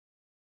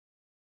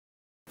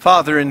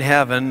Father in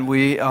heaven,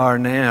 we are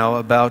now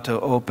about to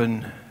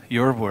open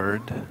your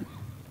word.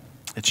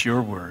 It's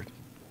your word.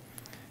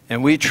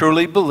 And we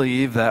truly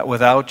believe that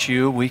without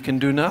you, we can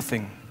do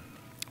nothing.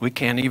 We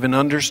can't even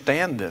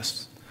understand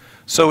this.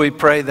 So we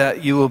pray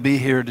that you will be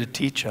here to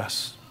teach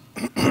us.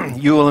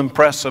 You will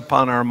impress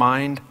upon our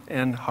mind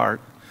and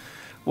heart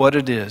what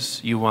it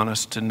is you want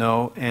us to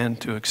know and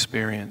to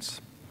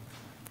experience.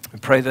 We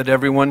pray that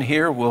everyone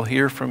here will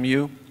hear from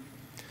you,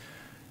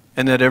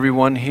 and that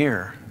everyone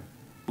here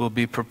will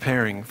be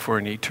preparing for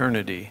an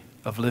eternity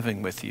of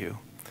living with you.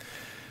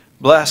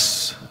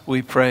 Bless,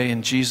 we pray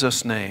in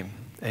Jesus' name.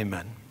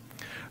 Amen.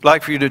 I'd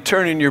like for you to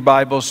turn in your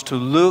Bibles to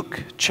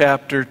Luke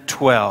chapter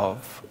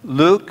 12.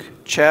 Luke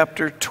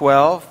chapter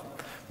 12.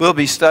 We'll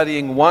be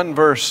studying one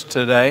verse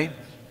today.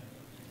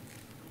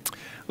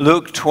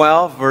 Luke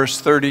 12, verse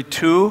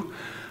 32.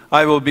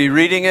 I will be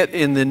reading it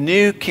in the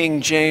New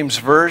King James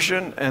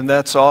Version, and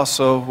that's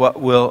also what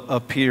will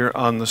appear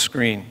on the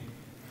screen.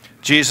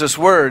 Jesus'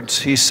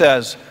 words, he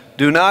says,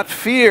 "Do not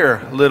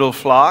fear, little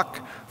flock,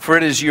 for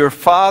it is your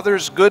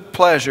Father's good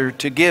pleasure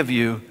to give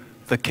you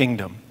the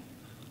kingdom."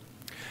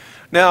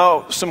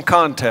 Now, some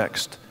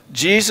context.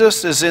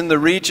 Jesus is in the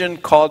region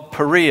called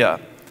Perea.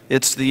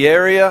 It's the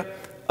area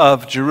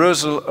of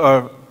Jerusalem,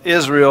 or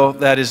Israel,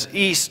 that is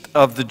east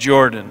of the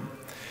Jordan.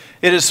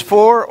 It is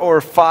 4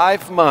 or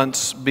 5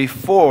 months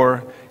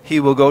before he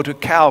will go to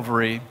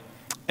Calvary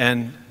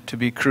and to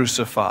be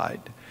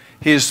crucified.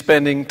 He is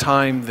spending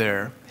time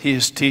there. He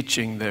is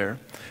teaching there.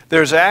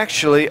 There's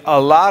actually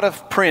a lot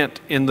of print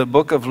in the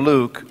book of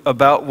Luke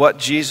about what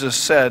Jesus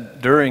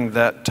said during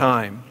that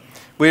time.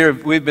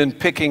 We've been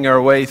picking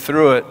our way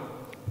through it.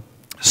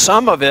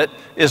 Some of it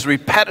is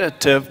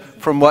repetitive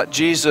from what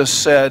Jesus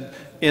said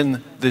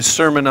in the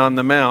Sermon on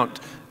the Mount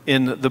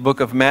in the book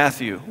of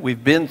Matthew.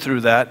 We've been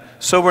through that,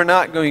 so we're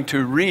not going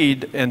to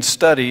read and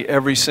study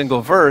every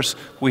single verse.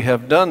 We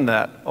have done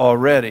that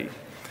already.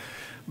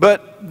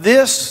 But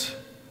this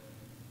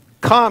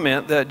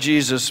comment that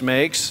Jesus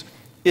makes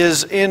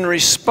is in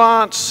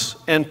response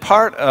and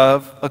part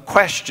of a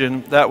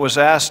question that was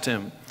asked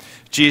him.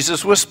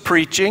 Jesus was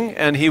preaching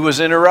and he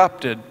was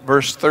interrupted.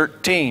 Verse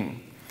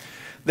 13.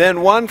 Then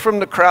one from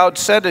the crowd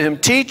said to him,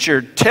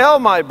 "Teacher, tell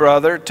my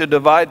brother to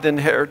divide the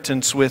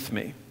inheritance with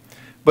me."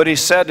 But he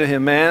said to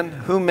him,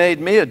 "Man, who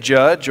made me a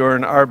judge or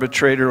an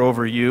arbitrator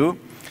over you?"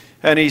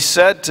 And he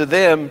said to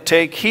them,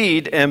 "Take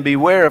heed and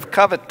beware of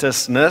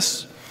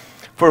covetousness,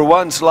 for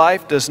one's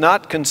life does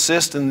not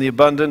consist in the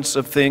abundance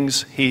of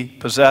things he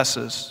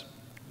possesses."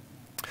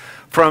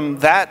 From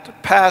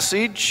that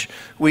passage,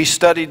 we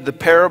studied the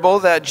parable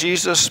that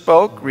Jesus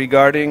spoke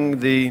regarding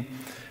the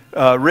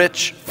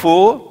rich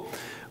fool.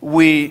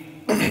 We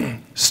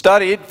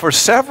studied for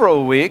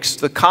several weeks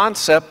the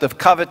concept of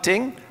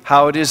coveting,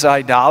 how it is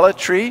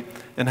idolatry,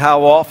 and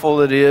how awful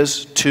it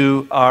is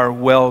to our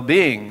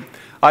well-being.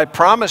 I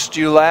promised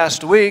you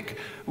last week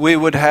we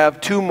would have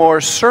 2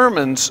 more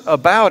sermons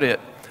about it.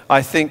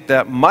 I think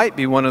that might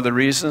be one of the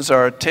reasons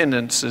our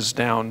attendance is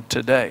down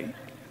today.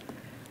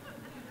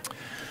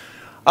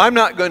 I'm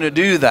not going to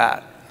do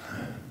that.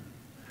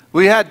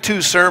 We had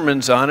 2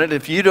 sermons on it.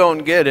 If you don't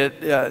get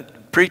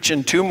it,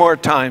 preaching 2 more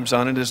times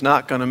on it is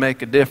not going to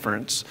make a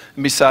difference.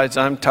 And besides,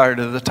 I'm tired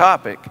of the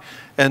topic.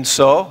 And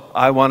so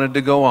I wanted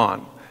to go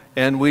on,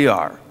 and we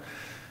are.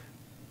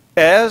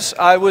 As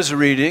I was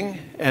reading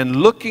and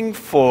looking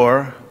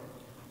for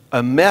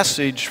a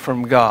message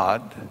from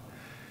God,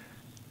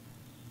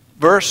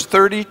 verse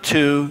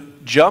 32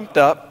 jumped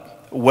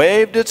up,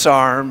 waved its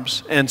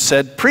arms, and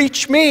said,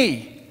 "Preach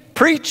me,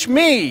 preach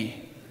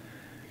me."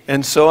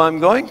 And so I'm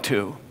going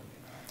to.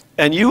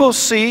 And you will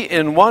see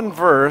in one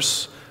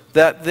verse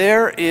that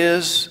there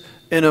is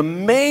an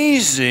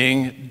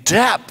amazing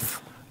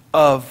depth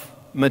of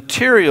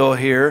material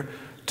here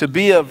to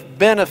be of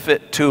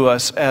benefit to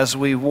us as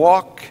we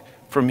walk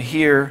from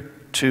here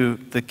to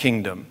the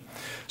kingdom.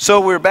 So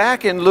we're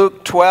back in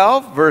Luke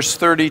 12, verse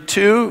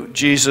 32,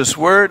 Jesus'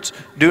 words,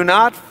 "Do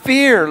not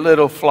fear,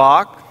 little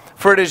flock,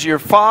 for it is your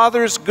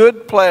Father's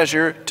good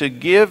pleasure to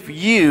give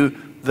you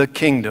the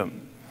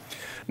kingdom."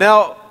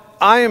 Now,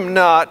 I am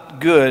not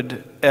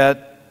good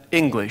at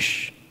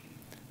English.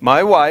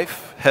 My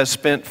wife has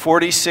spent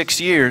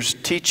 46 years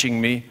teaching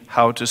me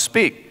how to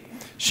speak.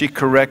 She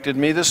corrected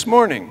me this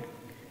morning.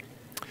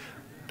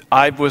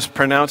 I was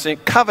pronouncing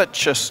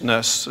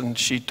covetousness, and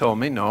she told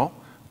me, no,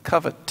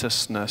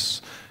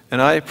 covetousness.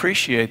 And I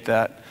appreciate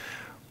that.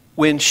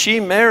 When she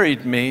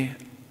married me,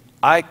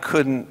 I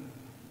couldn't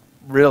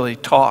really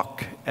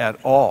talk at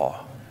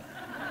all.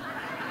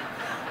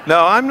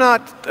 Now, I'm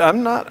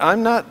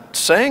not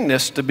saying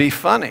this to be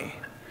funny.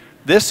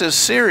 This is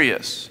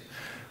serious.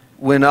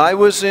 When I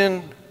was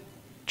in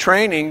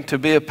training to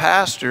be a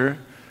pastor,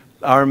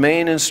 our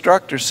main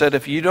instructor said,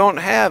 if you don't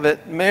have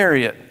it,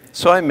 marry it.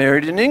 So I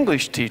married an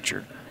English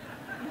teacher.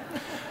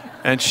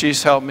 And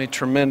she's helped me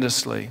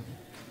tremendously.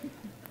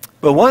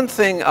 But one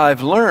thing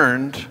I've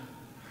learned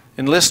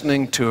in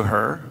listening to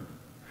her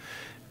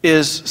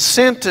is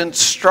sentence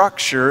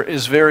structure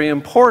is very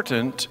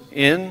important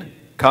in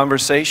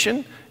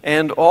conversation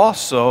and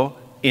also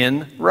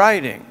in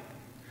writing.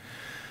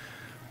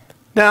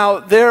 Now,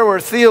 there were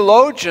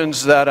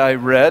theologians that I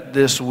read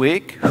this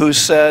week who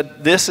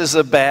said this is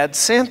a bad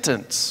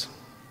sentence.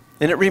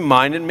 And it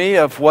reminded me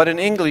of what an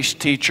English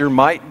teacher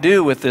might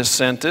do with this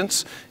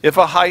sentence. If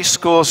a high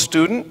school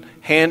student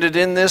handed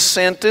in this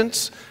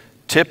sentence,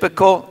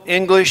 typical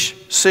English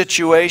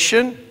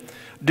situation,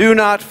 "Do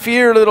not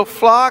fear, little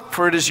flock,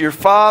 for it is your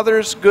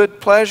Father's good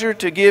pleasure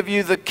to give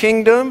you the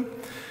kingdom,"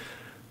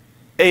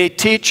 a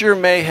teacher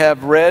may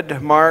have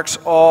red marks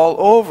all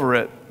over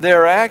it.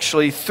 There are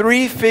actually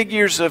 3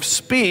 figures of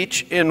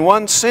speech in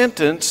one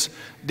sentence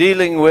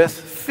dealing with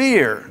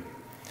fear.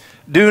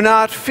 Do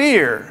not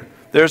fear.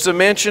 There's a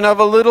mention of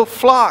a little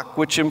flock,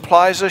 which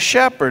implies a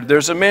shepherd.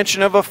 There's a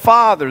mention of a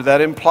father, that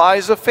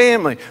implies a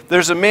family.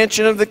 There's a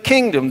mention of the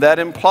kingdom, that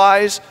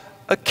implies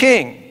a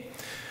king.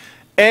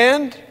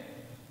 And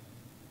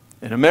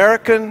an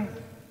American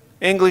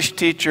English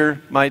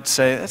teacher might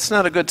say, that's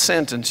not a good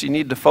sentence. You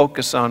need to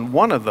focus on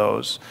one of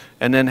those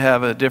and then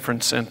have a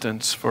different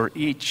sentence for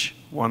each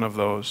one of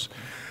those.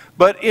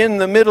 But in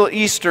the Middle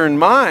Eastern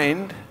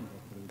mind,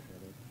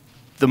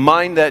 the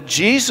mind that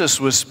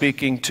Jesus was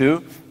speaking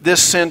to,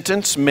 this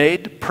sentence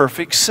made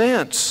perfect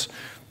sense.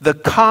 The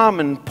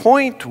common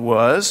point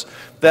was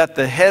that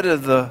the head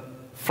of the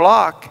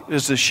flock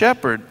is the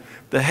shepherd,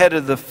 the head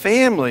of the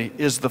family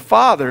is the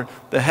father,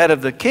 the head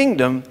of the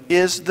kingdom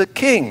is the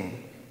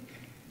king.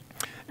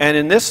 And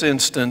in this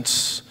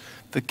instance,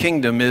 the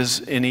kingdom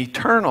is an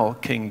eternal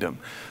kingdom.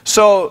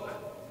 So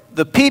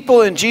the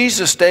people in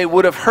Jesus' day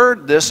would have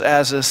heard this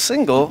as a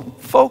single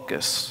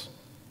focus.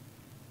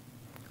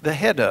 The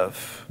head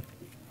of.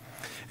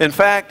 In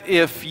fact,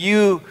 if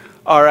you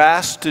are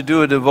asked to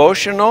do a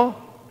devotional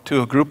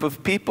to a group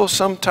of people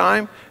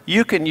sometime,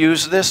 you can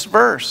use this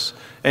verse.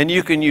 And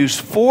you can use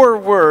 4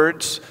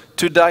 words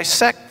to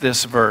dissect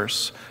this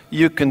verse.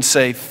 You can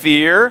say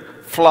fear,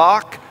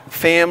 flock,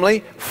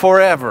 family,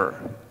 forever.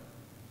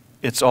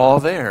 It's all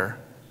there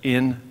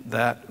in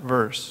that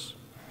verse.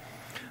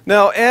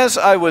 Now, as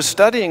I was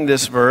studying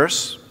this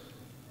verse,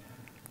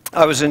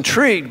 I was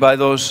intrigued by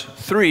those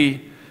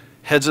 3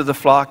 heads of the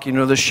flock, you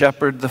know, the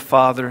shepherd, the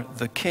father,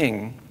 the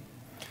king.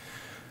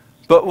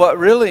 But what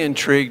really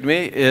intrigued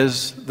me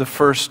is the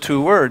first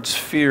 2 words,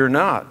 fear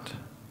not.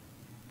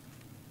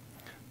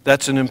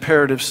 That's an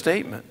imperative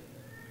statement.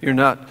 You're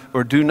not,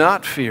 or do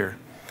not fear.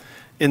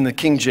 In the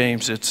King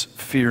James, it's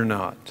fear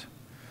not.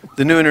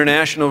 The New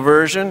International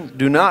Version,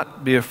 do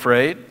not be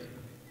afraid.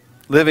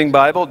 Living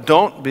Bible,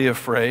 don't be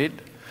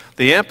afraid.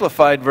 The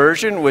Amplified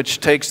Version,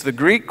 which takes the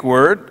Greek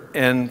word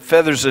and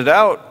feathers it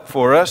out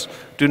for us,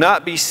 do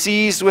not be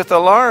seized with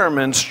alarm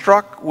and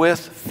struck with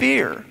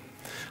fear.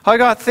 I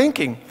got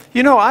thinking,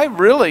 you know, I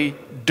really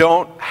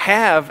don't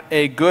have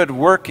a good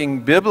working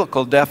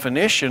biblical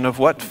definition of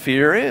what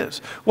fear is.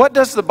 What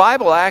does the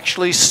Bible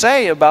actually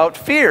say about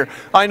fear?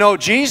 I know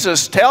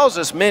Jesus tells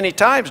us many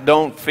times,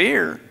 don't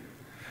fear.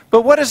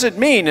 But what does it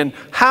mean, and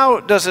how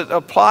does it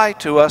apply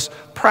to us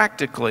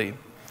practically?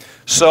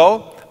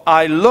 So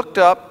I looked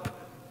up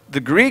the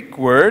Greek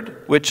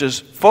word, which is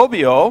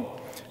phobio,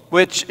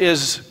 which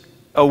is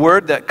a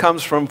word that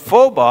comes from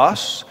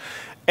phobos,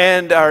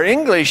 and our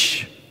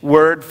English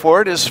word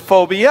for it is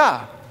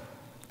phobia.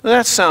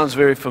 That sounds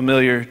very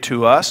familiar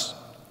to us.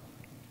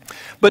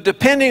 But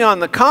depending on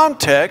the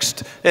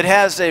context, it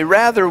has a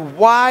rather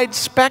wide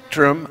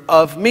spectrum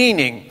of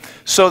meaning.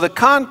 So the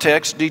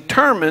context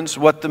determines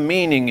what the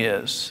meaning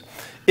is.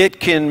 It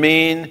can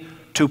mean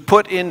to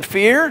put in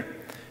fear.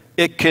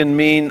 It can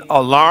mean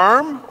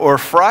alarm or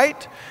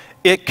fright.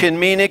 It can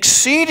mean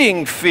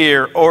exceeding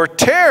fear or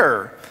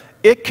terror.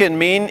 It can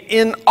mean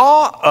in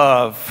awe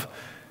of.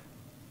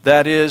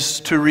 That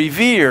is to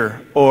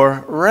revere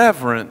or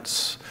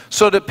reverence.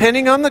 So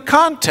depending on the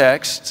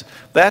context,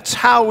 that's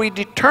how we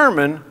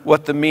determine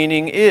what the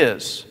meaning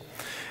is.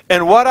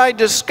 And what I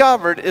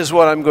discovered is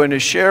what I'm going to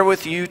share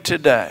with you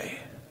today.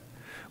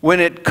 When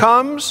it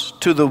comes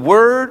to the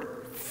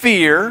word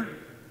fear,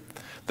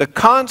 the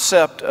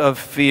concept of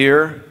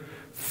fear,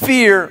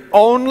 fear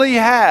only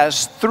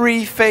has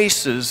 3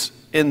 faces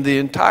in the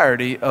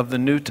entirety of the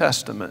New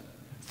Testament.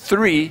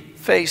 3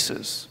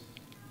 faces.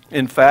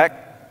 In fact,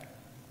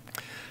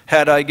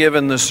 had I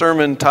given the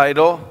sermon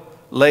title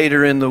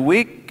later in the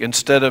week,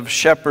 instead of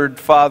Shepherd,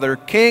 Father,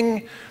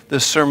 King, the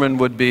sermon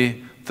would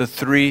be The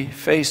 3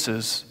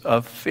 Faces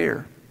of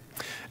Fear.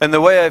 And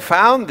the way I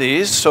found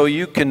these, so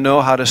you can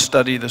know how to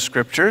study the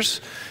scriptures,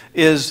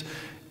 is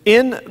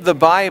in the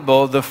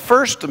Bible, the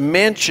first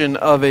mention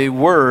of a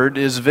word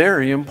is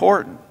very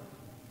important.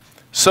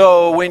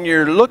 So when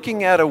you're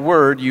looking at a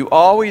word, you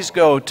always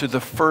go to the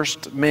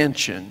first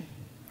mention.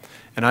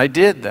 And I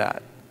did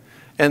that.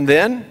 And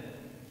then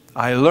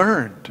I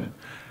learned.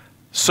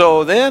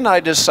 So then I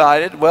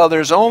decided, well,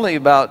 there's only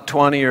about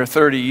 20 or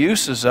 30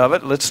 uses of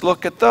it. Let's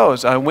look at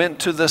those. I went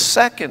to the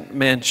second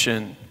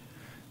mention,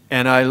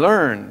 and I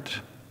learned.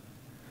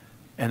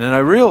 And then I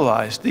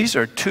realized these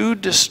are 2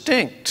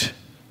 distinct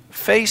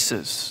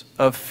faces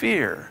of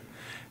fear.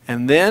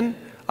 And then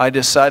I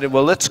decided,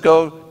 well, let's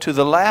go to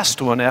the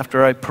last one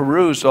after I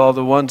perused all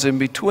the ones in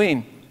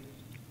between.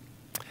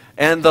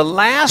 And the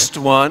last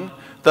one,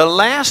 the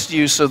last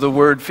use of the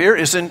word fear,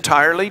 is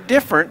entirely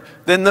different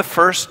than the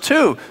first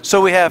two.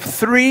 So we have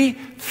three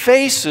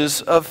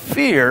faces of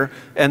fear,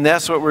 and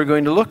that's what we're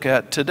going to look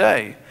at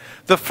today.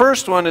 The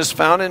first one is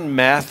found in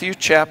Matthew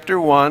chapter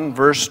 1,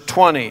 verse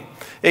 20.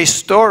 A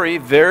story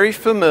very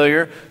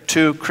familiar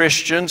to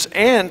Christians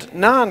and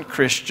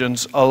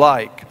non-Christians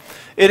alike.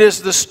 It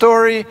is the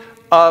story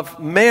of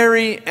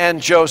Mary and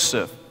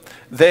Joseph.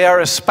 They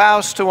are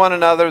espoused to one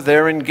another.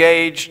 They're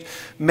engaged.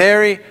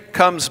 Mary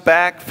comes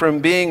back from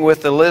being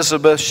with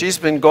Elizabeth. She's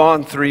been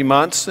gone 3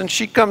 months, and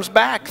she comes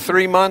back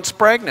 3 months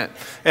pregnant.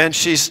 And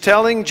she's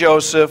telling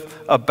Joseph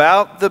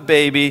about the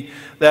baby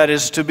that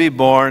is to be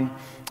born,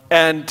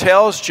 and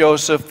tells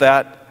Joseph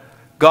that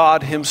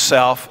God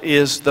himself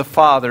is the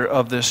father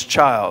of this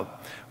child.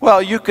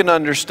 Well, you can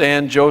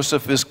understand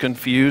Joseph is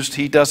confused.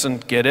 He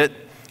doesn't get it.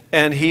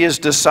 And he has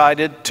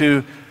decided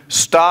to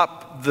stop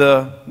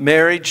the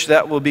marriage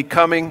that will be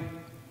coming.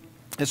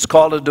 It's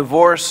called a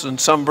divorce in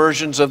some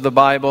versions of the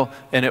Bible,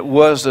 and it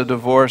was a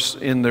divorce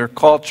in their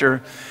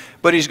culture.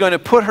 But he's going to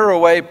put her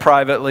away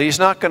privately. He's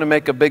not going to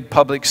make a big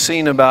public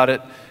scene about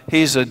it.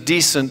 He's a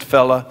decent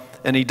fella,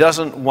 and he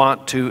doesn't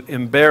want to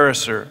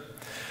embarrass her.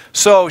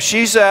 So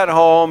she's at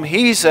home,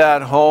 he's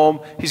at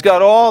home, he's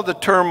got all the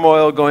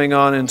turmoil going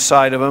on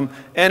inside of him,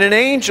 and an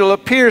angel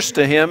appears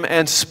to him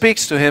and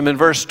speaks to him in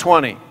verse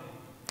 20.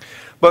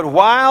 But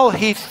while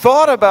he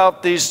thought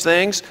about these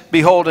things,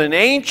 behold, an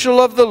angel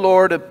of the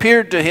Lord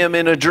appeared to him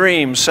in a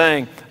dream,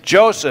 saying,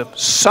 Joseph,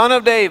 son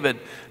of David,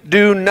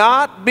 do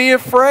not be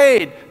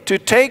afraid to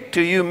take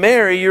to you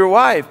Mary your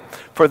wife,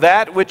 for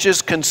that which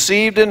is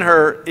conceived in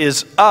her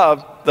is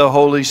of the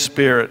Holy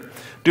Spirit.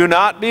 Do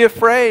not be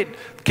afraid.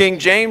 King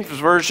James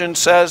Version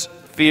says,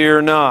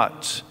 fear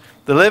not.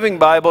 The Living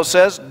Bible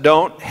says,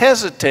 don't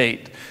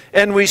hesitate.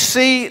 And we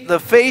see the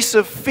face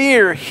of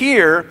fear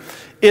here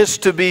is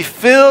to be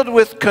filled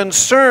with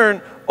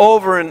concern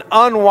over an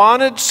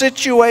unwanted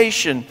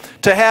situation,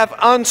 to have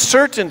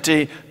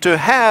uncertainty, to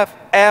have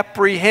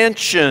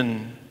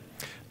apprehension.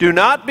 Do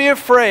not be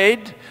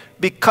afraid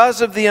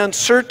because of the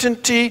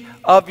uncertainty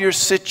of your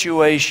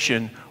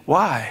situation.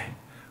 Why?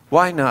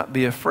 Why not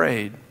be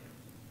afraid?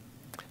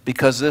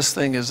 Because this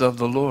thing is of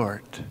the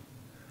Lord.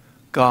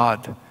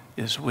 God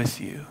is with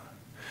you.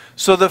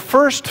 So the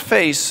first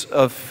face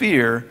of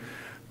fear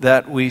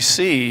that we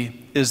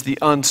see is the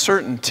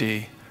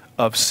uncertainty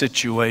of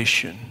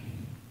situation.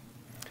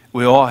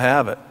 We all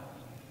have it.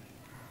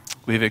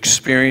 We've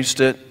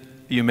experienced it.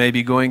 You may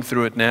be going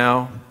through it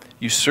now.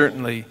 You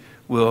certainly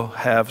will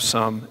have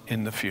some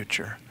in the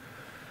future.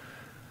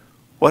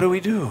 What do we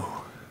do?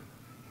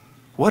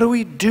 What do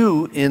we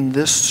do in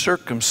this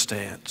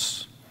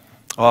circumstance?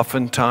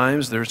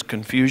 Oftentimes there's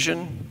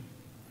confusion,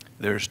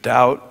 there's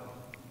doubt,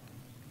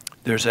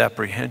 there's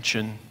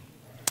apprehension.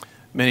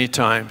 Many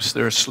times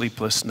there are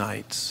sleepless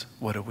nights.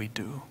 What do we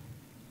do?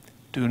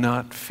 Do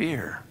not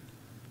fear.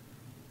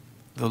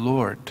 The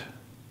Lord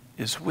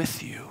is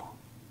with you.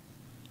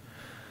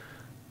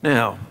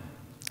 Now,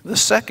 the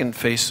second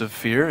face of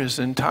fear is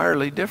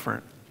entirely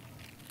different.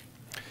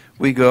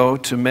 We go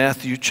to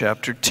Matthew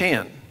chapter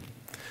 10.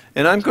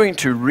 And I'm going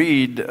to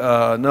read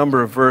a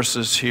number of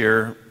verses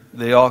here.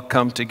 They all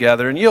come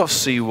together, and you'll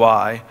see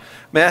why.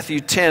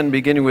 Matthew 10,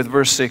 beginning with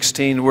verse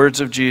 16,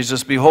 words of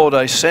Jesus, Behold,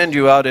 I send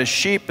you out as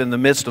sheep in the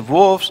midst of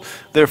wolves.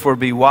 Therefore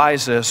be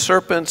wise as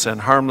serpents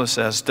and harmless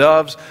as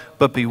doves.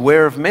 But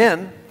beware of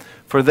men,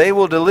 for they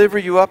will deliver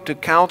you up to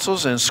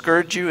councils and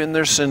scourge you in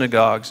their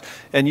synagogues.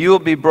 And you will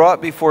be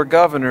brought before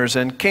governors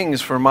and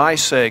kings for my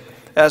sake,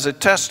 as a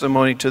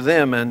testimony to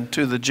them and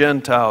to the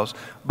Gentiles.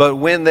 But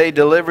when they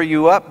deliver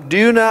you up,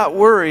 do not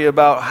worry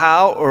about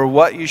how or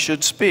what you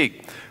should speak.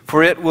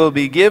 For it will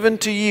be given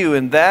to you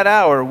in that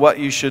hour what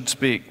you should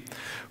speak.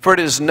 For it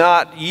is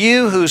not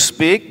you who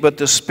speak, but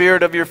the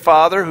Spirit of your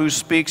Father who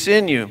speaks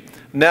in you.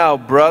 Now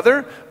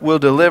brother will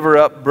deliver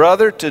up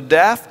brother to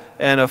death,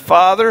 and a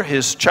father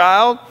his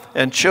child,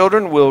 and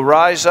children will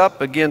rise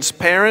up against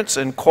parents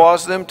and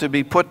cause them to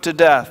be put to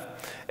death.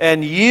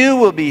 And you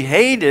will be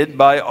hated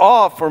by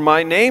all for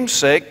my name's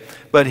sake,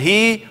 but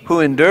he who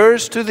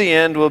endures to the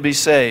end will be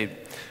saved.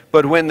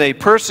 But when they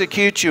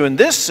persecute you in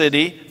this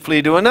city,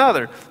 flee to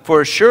another.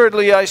 For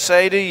assuredly I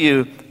say to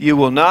you, you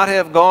will not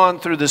have gone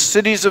through the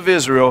cities of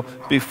Israel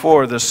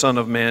before the Son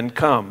of Man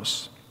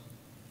comes.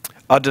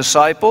 A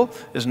disciple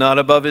is not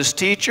above his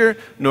teacher,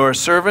 nor a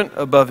servant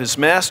above his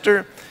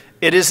master.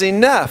 It is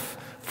enough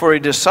for a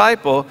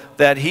disciple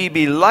that he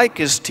be like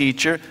his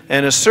teacher,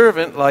 and a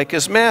servant like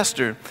his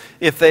master.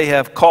 If they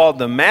have called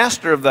the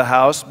master of the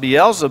house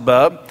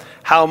Beelzebub,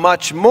 how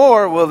much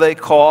more will they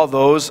call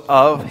those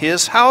of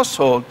his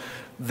household?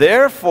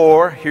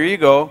 Therefore, here you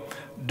go,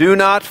 do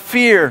not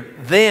fear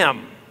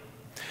them.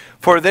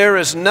 For there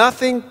is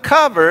nothing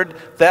covered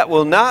that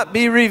will not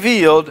be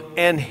revealed,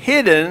 and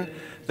hidden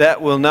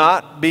that will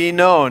not be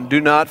known.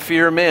 Do not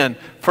fear men.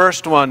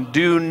 First one,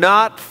 do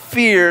not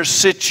fear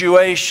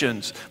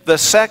situations. The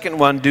second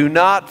one, do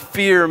not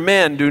fear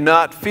men. Do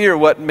not fear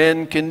what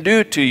men can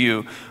do to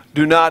you.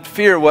 Do not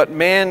fear what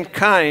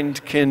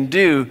mankind can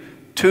do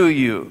to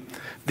you.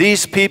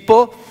 These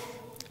people,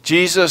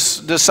 Jesus'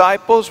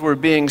 disciples, were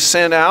being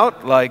sent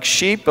out like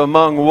sheep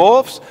among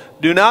wolves.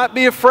 Do not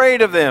be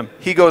afraid of them.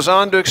 He goes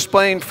on to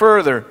explain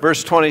further.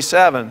 Verse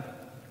 27.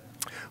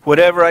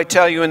 Whatever I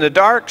tell you in the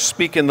dark,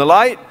 speak in the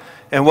light,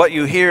 and what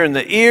you hear in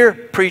the ear,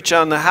 preach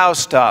on the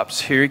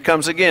housetops. Here he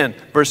comes again.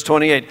 Verse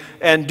 28.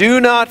 And do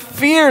not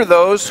fear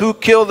those who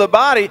kill the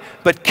body,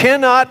 but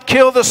cannot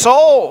kill the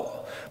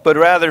soul, but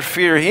rather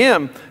fear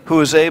him who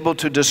is able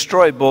to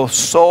destroy both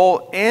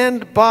soul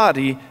and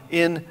body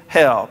in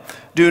hell.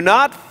 Do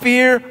not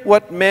fear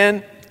what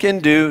men can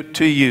do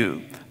to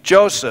you.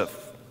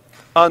 Joseph,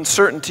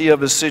 uncertainty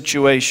of his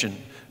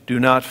situation. Do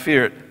not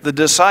fear it. The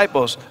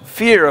disciples,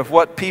 fear of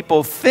what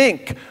people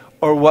think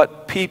or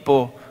what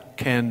people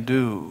can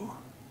do.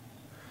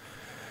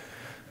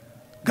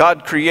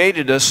 God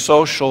created us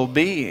social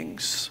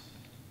beings.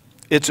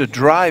 It's a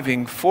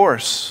driving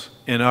force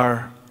in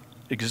our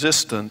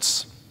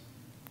existence.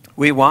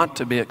 We want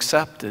to be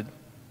accepted.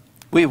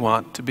 We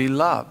want to be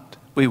loved.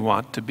 We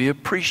want to be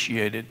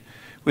appreciated.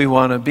 We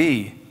want to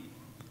be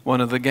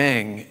one of the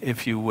gang,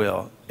 if you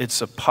will.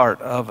 It's a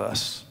part of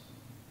us.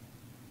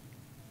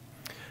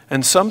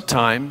 And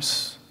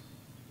sometimes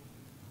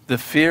the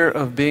fear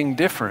of being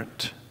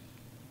different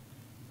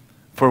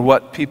for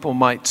what people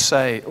might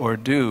say or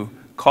do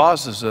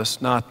causes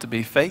us not to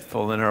be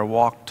faithful in our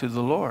walk to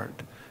the Lord.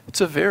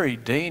 It's a very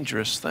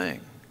dangerous thing.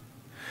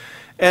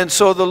 And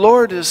so the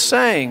Lord is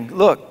saying,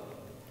 look,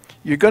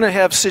 you're going to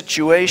have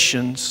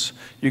situations,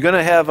 you're going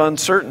to have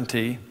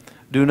uncertainty.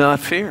 Do not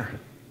fear.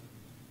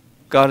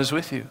 God is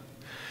with you.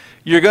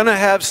 You're going to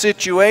have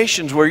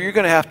situations where you're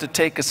going to have to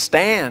take a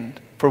stand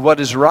for what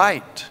is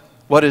right,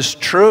 what is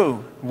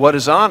true, what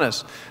is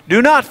honest.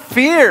 Do not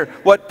fear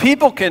what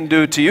people can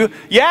do to you.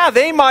 Yeah,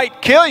 they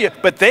might kill you,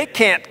 but they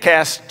can't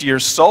cast your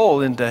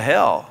soul into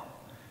hell.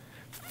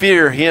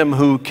 Fear him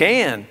who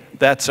can.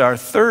 That's our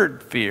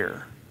third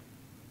fear.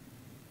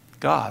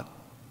 God.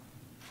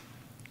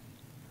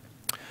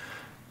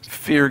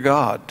 Fear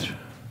God.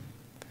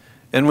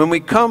 And when we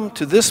come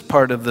to this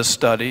part of the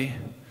study,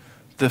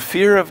 the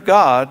fear of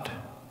God,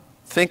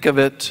 think of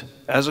it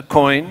as a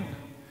coin.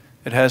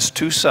 It has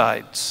two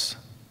sides.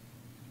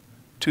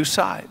 Two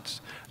sides.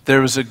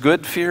 There is a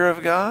good fear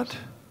of God,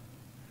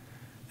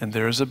 and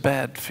there is a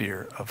bad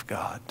fear of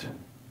God.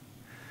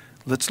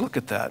 Let's look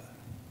at that.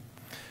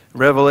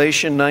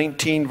 Revelation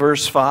 19,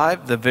 verse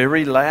 5, the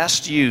very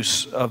last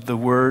use of the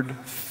word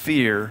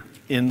fear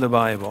in the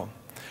Bible.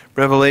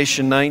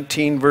 Revelation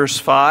 19, verse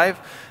 5,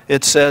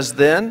 it says,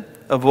 Then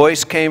a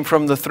voice came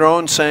from the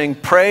throne saying,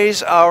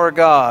 Praise our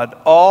God,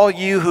 all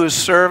you whose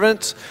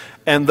servants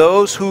and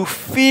those who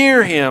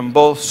fear him,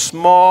 both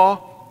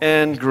small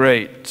and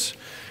great.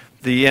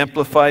 The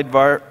Amplified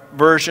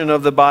Version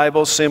of the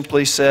Bible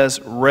simply says,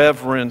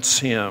 reverence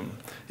him.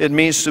 It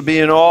means to be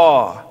in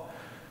awe,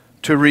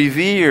 to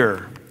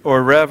revere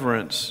or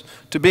reverence.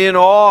 To be in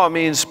awe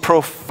means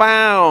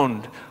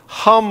profound,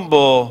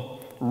 humble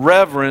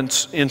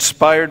reverence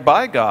inspired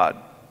by God.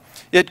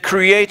 It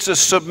creates a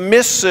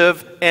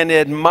submissive and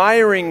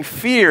admiring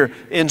fear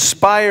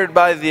inspired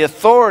by the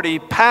authority,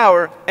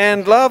 power,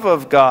 and love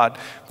of God.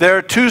 There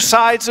are two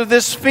sides of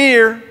this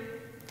fear.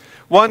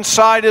 One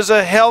side is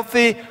a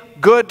healthy,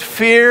 good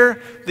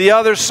fear. The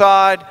other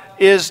side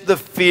is the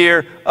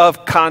fear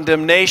of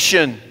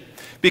condemnation.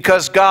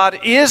 Because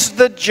God is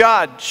the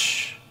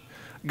judge.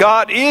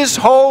 God is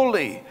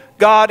holy.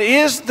 God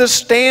is the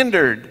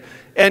standard.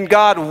 And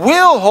God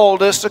will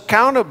hold us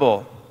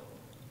accountable.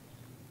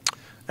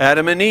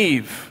 Adam and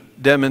Eve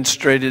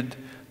demonstrated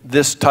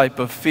this type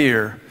of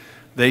fear.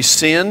 They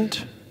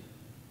sinned.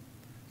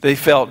 They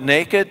felt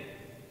naked.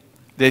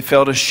 They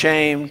felt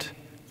ashamed.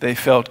 They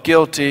felt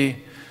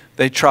guilty.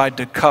 They tried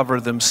to cover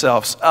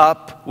themselves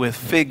up with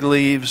fig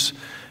leaves.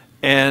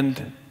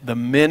 And the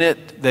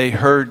minute they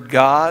heard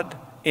God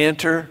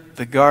enter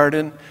the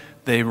garden,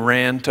 they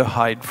ran to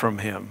hide from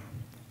him.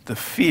 The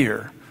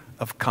fear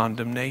of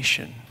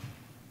condemnation.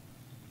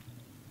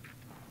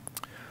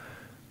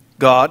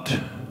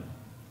 God,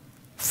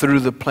 through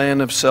the plan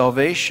of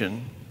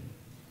salvation,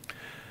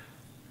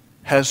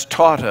 has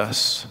taught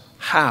us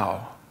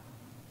how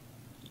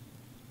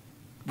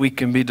we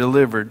can be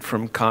delivered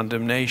from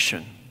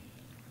condemnation.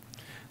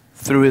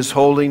 Through his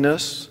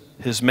holiness,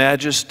 his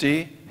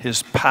majesty,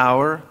 his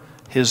power,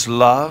 his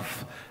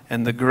love,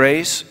 and the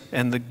grace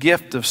and the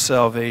gift of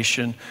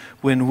salvation,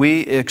 when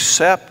we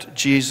accept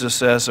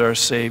Jesus as our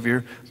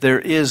Savior, there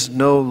is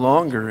no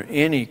longer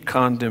any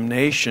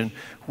condemnation.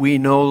 We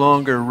no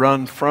longer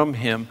run from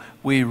him,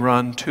 we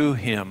run to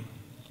him.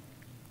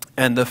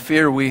 And the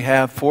fear we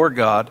have for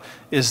God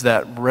is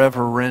that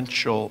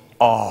reverential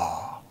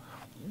awe.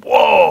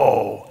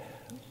 Whoa!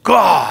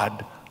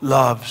 God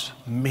loves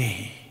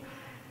me.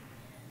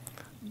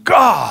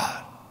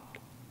 God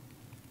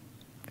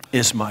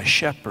is my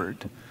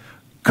shepherd.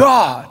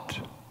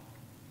 God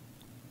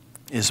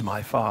is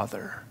my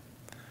Father.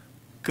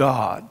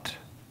 God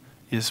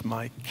is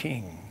my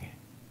King.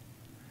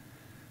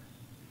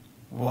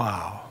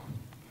 Wow.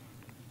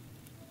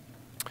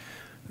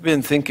 I've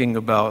been thinking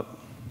about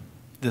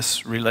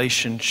this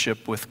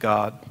relationship with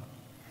God.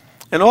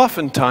 And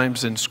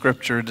oftentimes in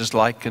Scripture it is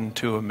likened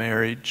to a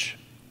marriage.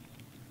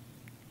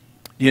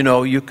 You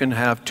know, you can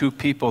have two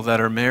people that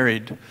are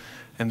married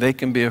and they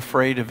can be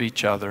afraid of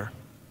each other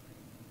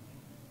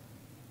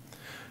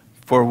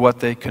for what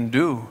they can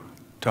do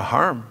to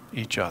harm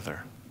each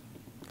other.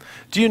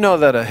 Do you know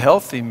that a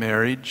healthy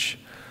marriage,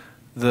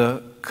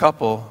 the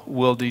couple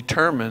will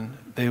determine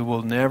they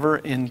will never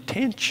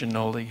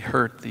intentionally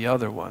hurt the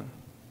other one?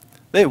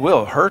 They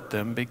will hurt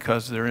them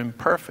because they're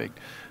imperfect,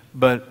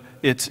 but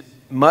it's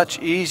much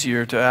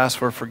easier to ask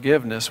for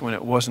forgiveness when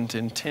it wasn't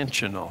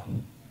intentional.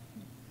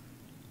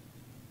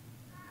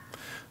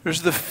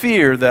 There's the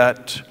fear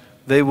that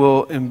they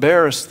will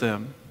embarrass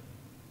them.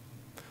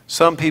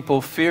 Some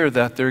people fear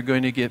that they're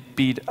going to get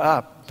beat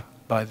up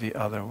by the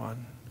other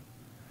one.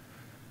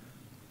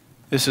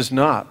 This is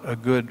not a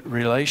good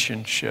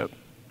relationship.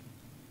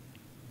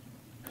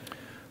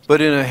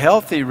 But in a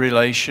healthy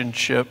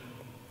relationship,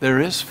 there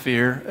is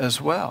fear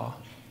as well.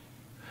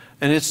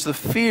 And it's the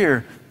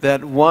fear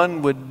that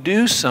one would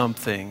do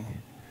something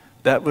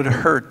that would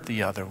hurt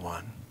the other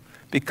one,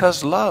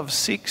 because love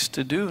seeks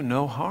to do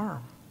no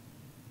harm.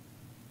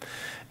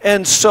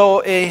 And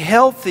so a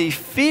healthy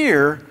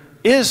fear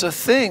is a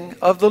thing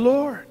of the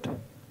Lord.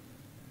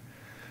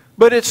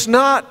 But it's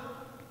not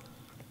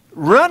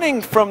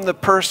running from the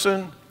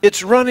person,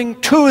 it's running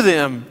to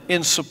them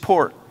in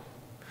support.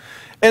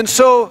 And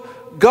so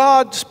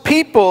God's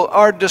people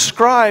are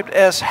described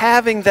as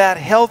having that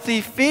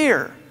healthy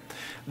fear.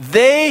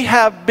 They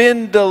have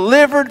been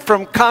delivered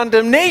from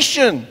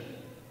condemnation.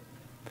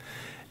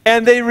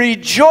 And they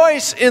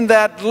rejoice in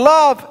that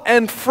love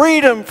and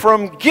freedom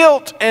from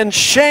guilt and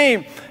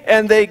shame.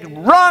 And they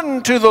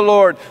run to the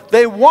Lord.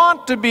 They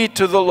want to be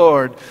to the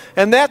Lord.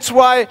 And that's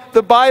why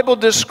the Bible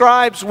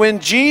describes when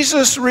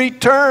Jesus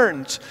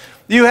returns,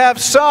 you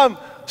have some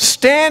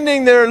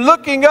standing there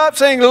looking up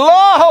saying,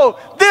 "Lo,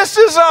 this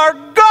is our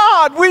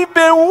God. We've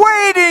been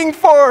waiting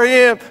for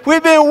Him.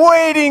 We've been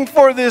waiting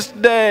for this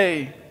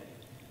day."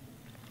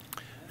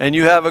 And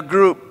you have a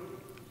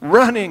group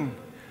running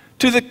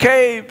to the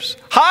caves.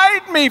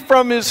 "Hide me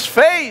from His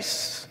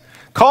face."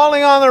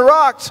 Calling on the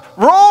rocks,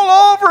 "Roll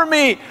over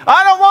me.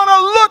 I don't want to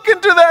look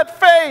into that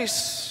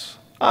face.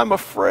 I'm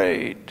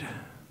afraid."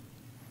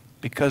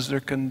 Because they're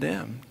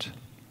condemned.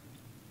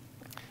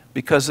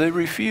 Because they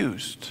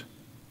refused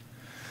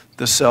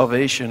the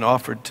salvation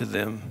offered to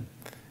them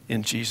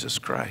in Jesus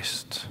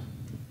Christ.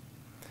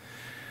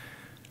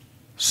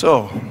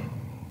 So,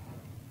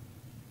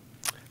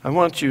 I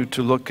want you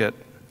to look at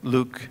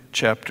Luke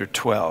chapter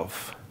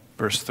 12,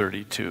 verse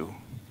 32.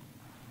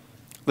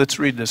 Let's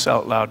read this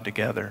out loud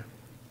together.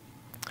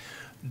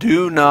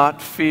 "Do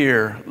not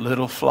fear,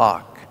 little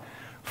flock,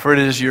 for it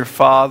is your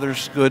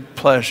Father's good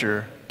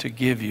pleasure to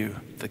give you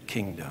the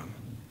kingdom."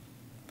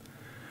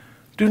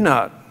 Do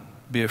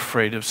not be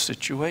afraid of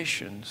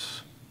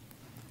situations.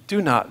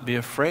 Do not be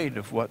afraid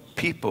of what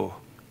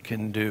people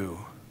can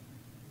do.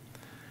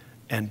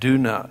 And do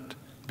not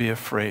be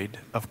afraid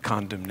of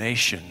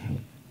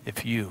condemnation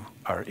if you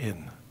are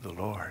in the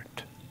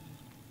Lord.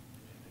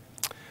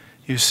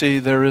 You see,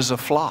 there is a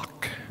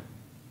flock.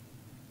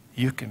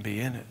 You can be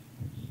in it.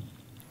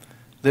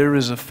 There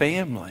is a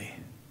family.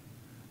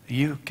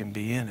 You can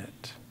be in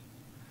it.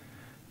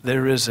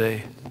 There is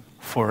a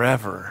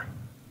forever.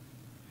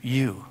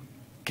 You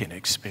can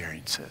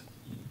experience it.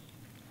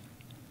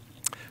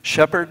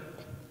 Shepherd,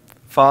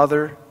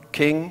 father,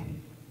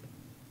 king.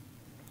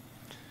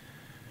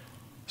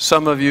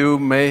 Some of you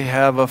may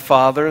have a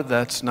father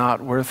that's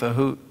not worth a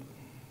hoot.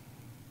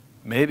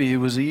 Maybe he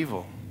was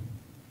evil.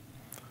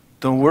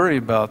 Don't worry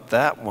about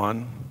that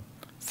one.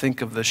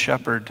 Think of the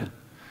shepherd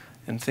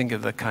and think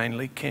of the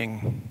kindly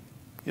king.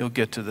 You'll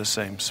get to the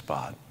same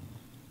spot.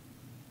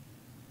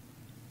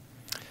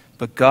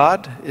 But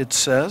God, it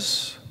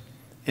says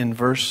in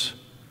verse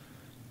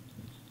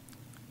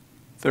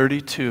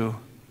 32,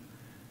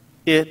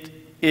 it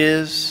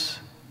is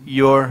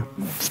your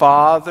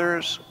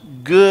Father's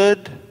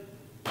good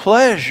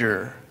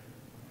pleasure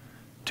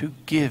to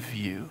give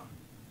you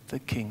the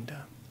kingdom.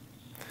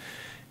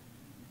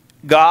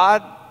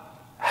 God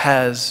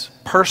has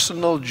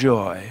personal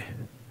joy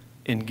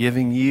in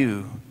giving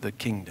you the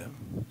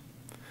kingdom.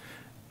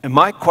 And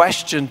my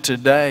question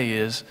today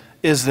is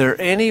there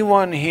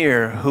anyone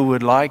here who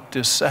would like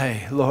to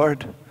say,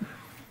 "Lord,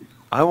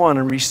 I want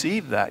to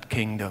receive that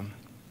kingdom.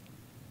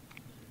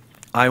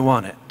 I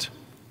want it.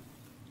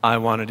 I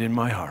want it in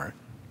my heart.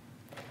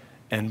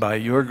 And by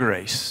your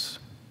grace,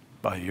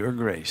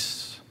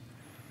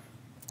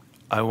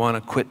 I want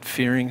to quit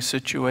fearing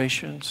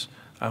situations.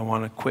 I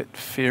want to quit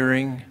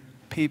fearing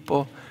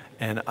people.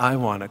 And I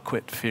want to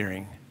quit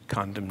fearing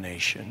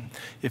condemnation."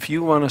 If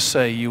you want to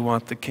say you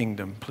want the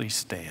kingdom, please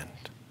stand.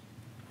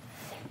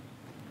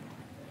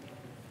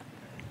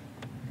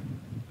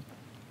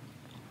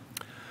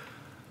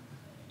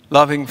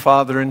 Loving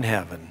Father in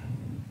heaven,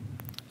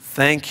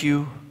 thank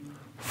you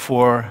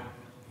for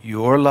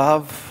your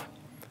love.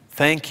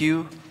 Thank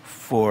you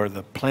for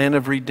the plan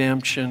of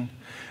redemption.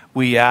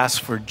 We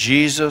ask for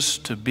Jesus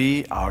to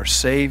be our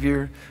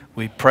Savior.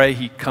 We pray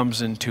he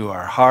comes into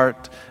our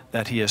heart,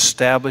 that he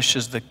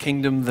establishes the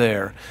kingdom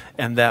there,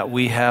 and that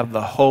we have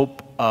the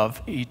hope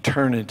of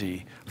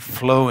eternity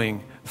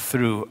flowing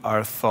through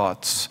our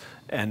thoughts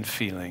and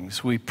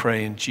feelings. We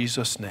pray in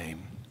Jesus'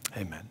 name.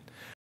 Amen.